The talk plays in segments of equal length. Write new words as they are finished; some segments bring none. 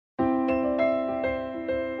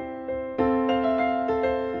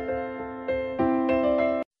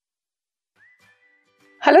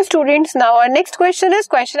Hello students, now our next question is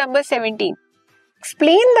question number 17.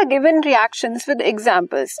 Explain the given reactions with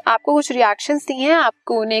examples. आपको कुछ reactions दी हैं,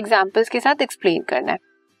 आपको उन्हें examples के साथ explain करना है.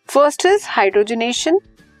 First is hydrogenation,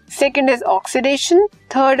 second is oxidation,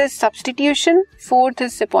 third is substitution, fourth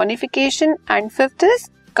is saponification and fifth is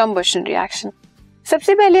combustion reaction.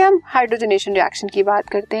 सबसे पहले हम हाइड्रोजनेशन रिएक्शन की बात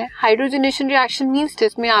करते हैं. हाइड्रोजनेशन रिएक्शन मींस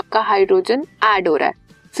जिसमें आपका हाइड्रोजन ऐड हो रहा है.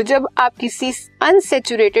 तो जब आप किसी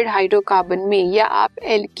अनसैचुरेटेड हाइड्रोकार्बन में या आप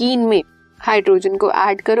एल्कीन में हाइड्रोजन को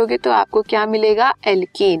ऐड करोगे तो आपको क्या मिलेगा?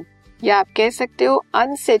 एल्केन. या आप कह सकते हो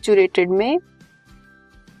अनसैचुरेटेड में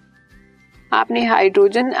आपने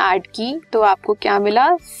हाइड्रोजन ऐड की तो आपको क्या मिला?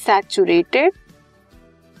 Saturated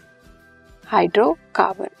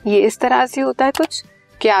hydrocarbon. ये इस तरह से होता है कुछ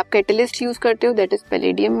कि आप कैटलिस्ट यूज करते हो, दैट इज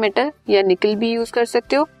पैलेडियम मेटल, या निकल भी यूज कर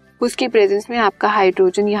सकते हो. उसकी प्रेजेंस में आपका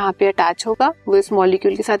हाइड्रोजन यहाँ पे अटैच होगा, वो इस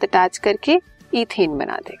मॉलिक्यूल के साथ अटैच करके इथेन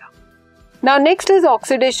बना देगा. Now next is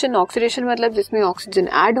oxidation. Oxidation मतलब जिसमें ऑक्सीजन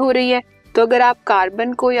ऐड हो रही है. तो अगर आप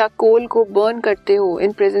कार्बन को या कोल को बर्न करते हो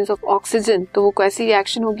इन प्रेजेंस ऑफ ऑक्सीजन तो वो कैसी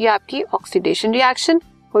रिएक्शन होगी? आपकी ऑक्सीडेशन रिएक्शन.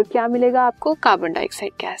 और क्या मिलेगा आपको? Carbon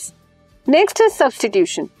dioxide gas. Next is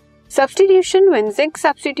substitution. Substitution when zinc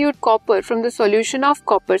substitute copper from the solution of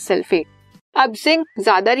copper sulphate. अब जिंक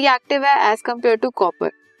ज्यादा रिएक्टिव है एज कंपेयर टू कॉपर,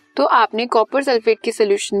 तो आपने कॉपर सल्फेट के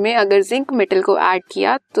सोल्यूशन में अगर जिंक मेटल को ऐड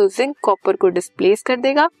किया तो जिंक कॉपर को डिस्प्लेस कर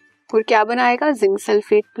देगा और क्या बनाएगा? Zinc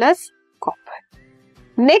sulphate plus copper.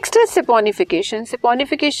 Next is saponification.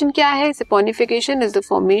 Saponification क्या है? Saponification is the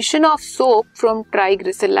formation of soap from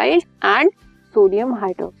triglyceride and sodium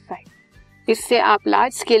hydroxide. इससे आप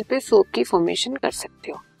लार्ज स्केल पे सोप की फॉर्मेशन कर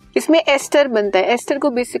सकते हो. इसमें एस्टर बनता है. एस्टर को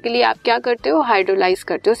बेसिकली आप क्या करते हो? हाइड्रोलाइज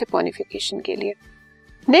करते हो सैपोनिफिकेशन के लिए.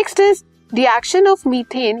 Next is reaction of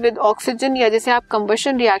methane with oxygen, या जैसे आप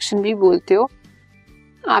कंबशन रिएक्शन भी बोलते हो.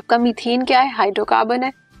 आपका मीथेन क्या है? हाइड्रोकार्बन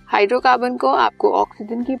है. हाइड्रोकार्बन को आपको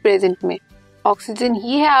ऑक्सीजन की प्रेजेंट में, ऑक्सीजन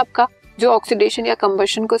ही है आपका जो ऑक्सीडेशन या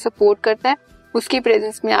कंबशन को सपोर्ट करता है, उसकी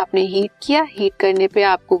प्रेजेंस में आपने हीट किया. हीट करने पे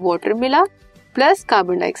आपको वाटर मिला प्लस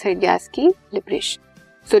कार्बन डाइऑक्साइड गैस की liberation.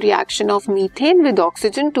 So reaction of methane with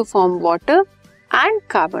oxygen to form water and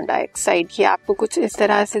carbon dioxide. ये आपको कुछ इस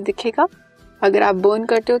तरह से दिखेगा. अगर आप बर्न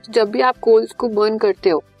करते हो तो जब भी आप कोल्स को बर्न करते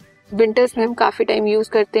हो, विंटर्स में हम काफी टाइम यूज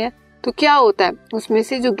करते हैं, तो क्या होता है उसमें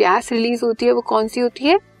से जो गैस रिलीज होती है वो कौन सी होती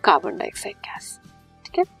है? Carbon dioxide gas.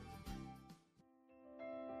 ठीक है.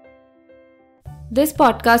 This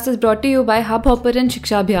podcast is brought to you bye hub hopper and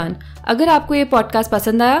शिक्षा अभियान. अगर आपको ये पॉडकास्ट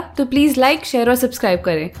पसंद आया तो प्लीज़ लाइक, शेयर और सब्सक्राइब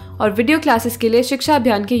करें और वीडियो क्लासेस के लिए शिक्षा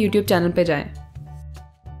अभियान के यूट्यूब चैनल पर जाएं.